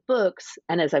argue in the books,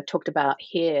 and as I've talked about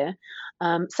here,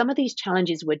 some of these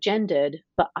challenges were gendered,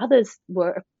 but others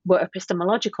were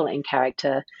epistemological in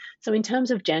character. So in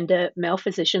terms of gender, male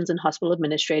physicians and hospital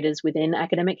administrators within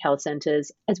academic health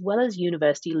centers, as well as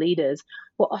university leaders,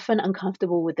 were often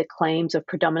uncomfortable with the claims of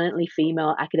predominantly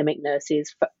female academic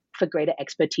nurses for greater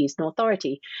expertise and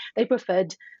authority. They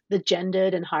preferred the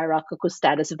gendered and hierarchical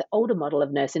status of the older model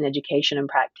of nursing education and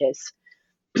practice.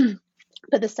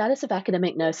 But the status of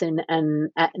academic nursing and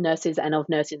nurses and of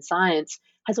nursing science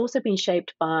has also been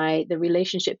shaped by the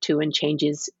relationship to and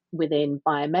changes within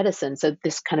biomedicine. So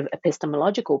this kind of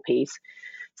epistemological piece.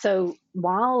 So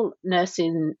while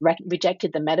nursing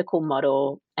rejected the medical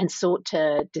model and sought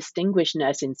to distinguish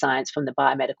nursing science from the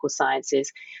biomedical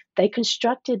sciences, they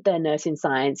constructed their nursing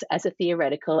science as a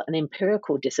theoretical and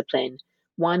empirical discipline,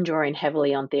 one drawing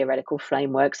heavily on theoretical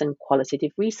frameworks and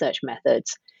qualitative research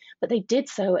methods. But they did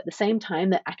so at the same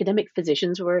time that academic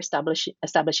physicians were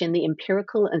establishing the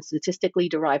empirical and statistically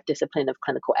derived discipline of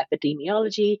clinical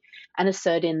epidemiology and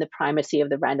asserting the primacy of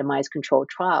the randomized controlled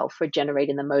trial for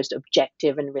generating the most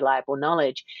objective and reliable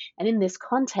knowledge. And in this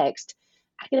context,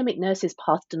 academic nurses'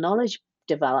 path to knowledge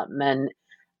development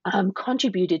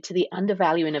contributed to the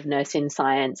undervaluing of nursing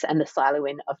science and the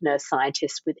siloing of nurse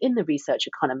scientists within the research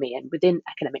economy and within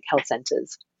academic health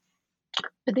centers.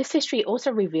 But this history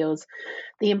also reveals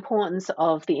the importance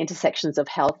of the intersections of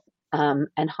health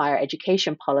and higher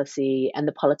education policy and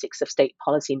the politics of state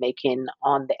policymaking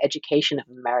on the education of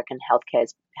American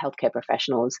healthcare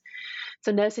professionals.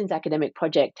 So nursing's academic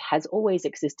project has always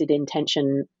existed in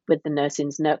tension with the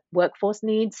nursing's workforce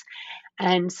needs.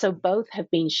 And so both have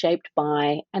been shaped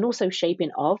by and also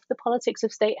shaping of the politics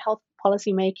of state health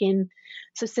policymaking.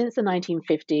 So since the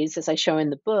 1950s, as I show in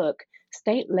the book,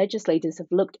 state legislators have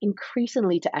looked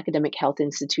increasingly to academic health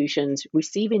institutions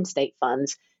receiving state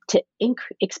funds to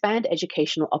expand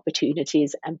educational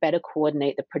opportunities and better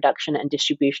coordinate the production and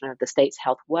distribution of the state's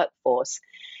health workforce.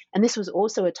 And this was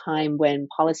also a time when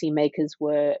policymakers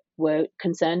were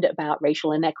concerned about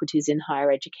racial inequities in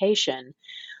higher education.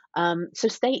 So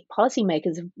state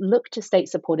policymakers have looked to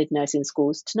state-supported nursing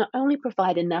schools to not only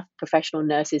provide enough professional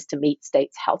nurses to meet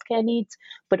states' healthcare needs,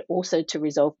 but also to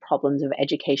resolve problems of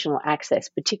educational access,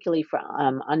 particularly for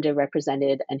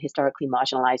underrepresented and historically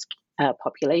marginalized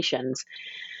populations.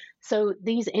 So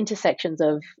these intersections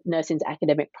of nursing's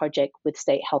academic project with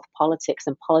state health politics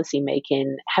and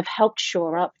policymaking have helped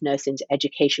shore up nursing's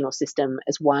educational system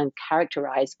as one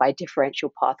characterized by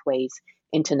differential pathways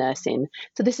into nursing.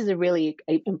 So this is a really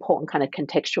important kind of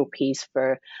contextual piece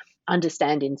for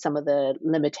understanding some of the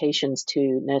limitations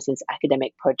to nursing's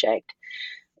academic project.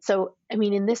 So, I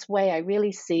mean, in this way, I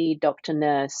really see Dr.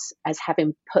 Nurse as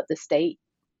having put the state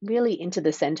really into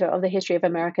the center of the history of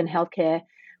American healthcare,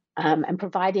 and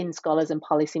providing scholars and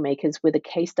policymakers with a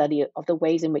case study of the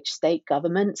ways in which state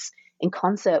governments, in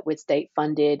concert with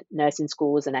state-funded nursing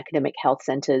schools and academic health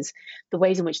centers, the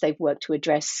ways in which they've worked to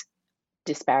address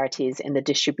disparities in the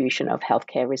distribution of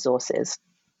healthcare resources.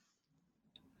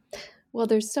 Well,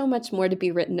 there's so much more to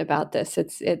be written about this.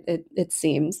 It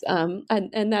seems, and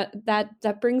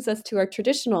that brings us to our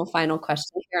traditional final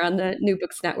question here on the New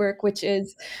Books Network, which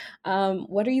is,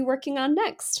 what are you working on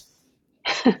next?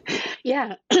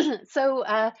 Yeah. So,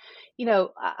 I'm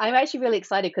actually really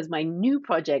excited because my new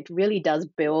project really does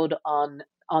build on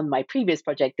my previous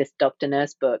project, this Dr.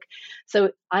 Nurse book.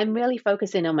 So I'm really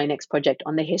focusing on my next project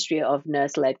on the history of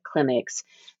nurse-led clinics.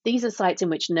 These are sites in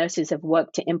which nurses have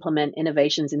worked to implement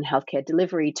innovations in healthcare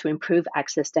delivery to improve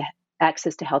access to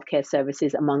healthcare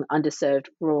services among underserved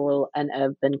rural and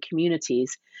urban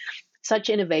communities.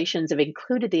 Such innovations have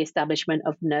included the establishment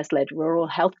of nurse-led rural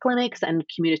health clinics and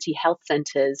community health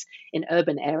centers in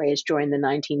urban areas during the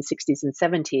 1960s and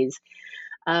 70s.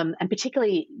 And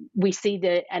particularly, we see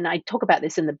and I talk about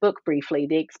this in the book briefly,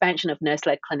 the expansion of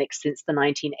nurse-led clinics since the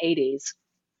 1980s.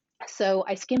 So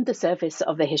I skimmed the surface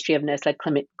of the history of nurse-led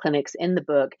clinics in the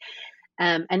book.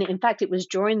 And in fact, it was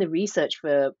during the research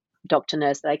for Dr.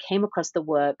 Nurse that I came across the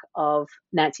work of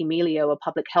Nancy Melio, a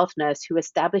public health nurse who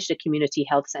established a community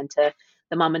health center,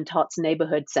 the Mom and Tots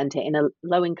Neighborhood Center, in a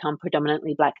low-income,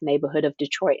 predominantly Black neighborhood of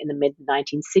Detroit in the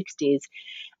mid-1960s.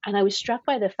 And I was struck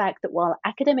by the fact that while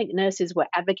academic nurses were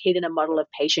advocating a model of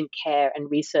patient care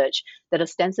and research that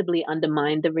ostensibly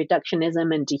undermined the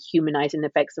reductionism and dehumanizing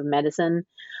effects of medicine,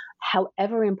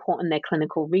 however important their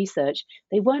clinical research,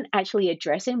 they weren't actually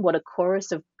addressing what a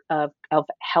chorus of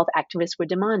health activists were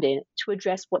demanding to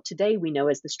address what today we know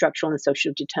as the structural and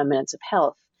social determinants of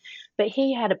health. But here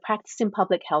you had a practicing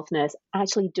public health nurse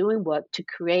actually doing work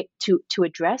to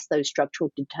address those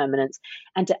structural determinants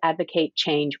and to advocate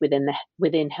change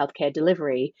within healthcare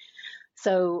delivery.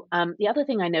 So the other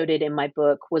thing I noted in my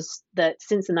book was that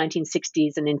since the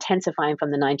 1960s and intensifying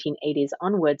from the 1980s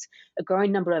onwards, a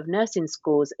growing number of nursing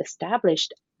schools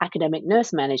established academic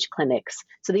nurse-managed clinics.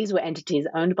 So these were entities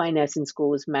owned by nursing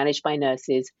schools, managed by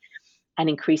nurses, and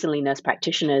increasingly nurse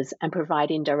practitioners, and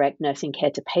providing direct nursing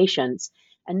care to patients.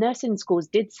 And nursing schools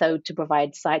did so to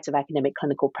provide sites of academic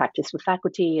clinical practice for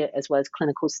faculty, as well as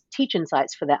clinical teaching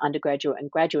sites for their undergraduate and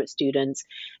graduate students,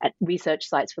 and research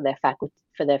sites for their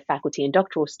faculty and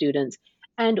doctoral students,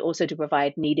 and also to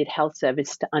provide needed health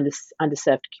service to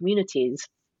underserved communities.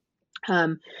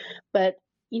 But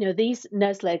these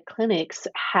nurse-led clinics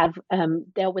have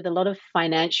dealt with a lot of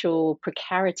financial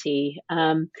precarity,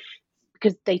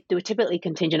 because they were typically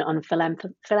contingent on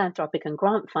philanthropic and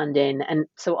grant funding. And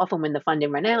so often when the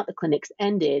funding ran out, the clinics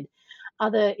ended.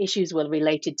 Other issues were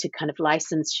related to kind of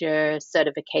licensure,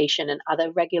 certification, and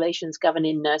other regulations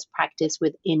governing nurse practice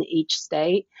within each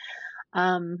state.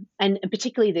 And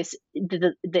particularly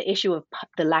the issue of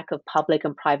the lack of public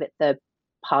and private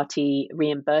third-party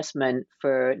reimbursement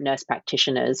for nurse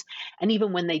practitioners. And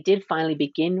even when they did finally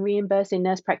begin reimbursing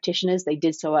nurse practitioners, they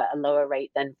did so at a lower rate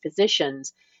than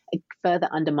physicians, further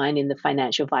undermining the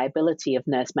financial viability of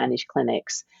nurse-managed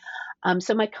clinics.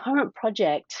 So my current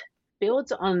project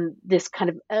builds on this kind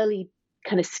of early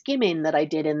kind of skimming that I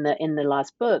did in the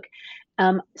last book,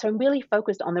 So I'm really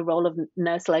focused on the role of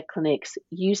nurse-led clinics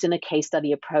used in a case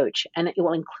study approach, and it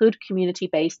will include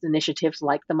community-based initiatives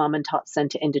like the Mom and Tot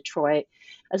Center in Detroit,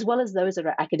 as well as those that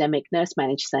are academic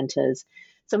nurse-managed centers.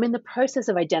 So I'm in the process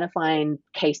of identifying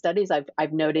case studies.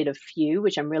 I've noted a few,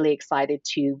 which I'm really excited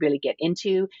to really get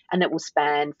into, and it will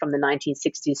span from the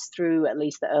 1960s through at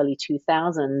least the early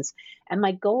 2000s. And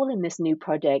my goal in this new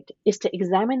project is to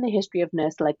examine the history of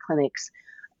nurse-led clinics,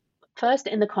 first,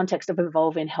 in the context of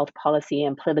evolving health policy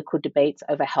and political debates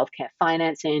over healthcare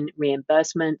financing,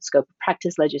 reimbursement, scope of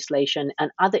practice legislation,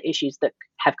 and other issues that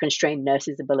have constrained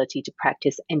nurses' ability to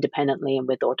practice independently and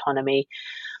with autonomy.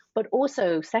 But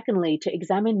also, secondly, to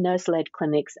examine nurse-led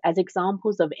clinics as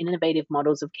examples of innovative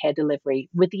models of care delivery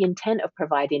with the intent of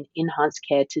providing enhanced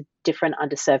care to different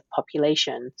underserved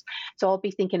populations. So I'll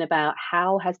be thinking about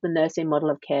how has the nursing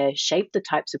model of care shaped the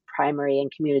types of primary and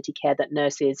community care that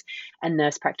nurses and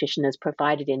nurse practitioners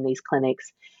provided in these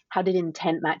clinics? How did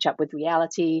intent match up with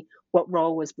reality? What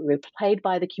role was played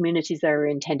by the communities they were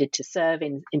intended to serve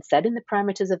in setting the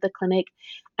parameters of the clinic?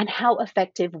 And how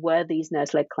effective were these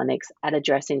nurse-led clinics at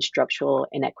addressing structural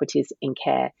inequities in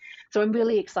care? So I'm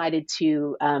really excited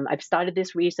I've started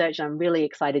this research, and I'm really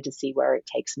excited to see where it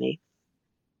takes me.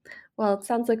 Well, it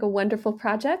sounds like a wonderful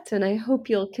project, and I hope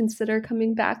you'll consider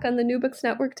coming back on the New Books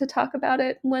Network to talk about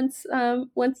it once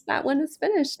that one is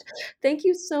finished. Thank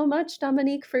you so much,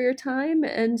 Dominique, for your time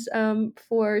and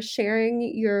for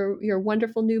sharing your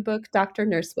wonderful new book, Dr.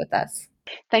 Nurse, with us.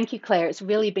 Thank you, Claire. It's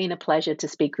really been a pleasure to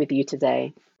speak with you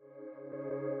today.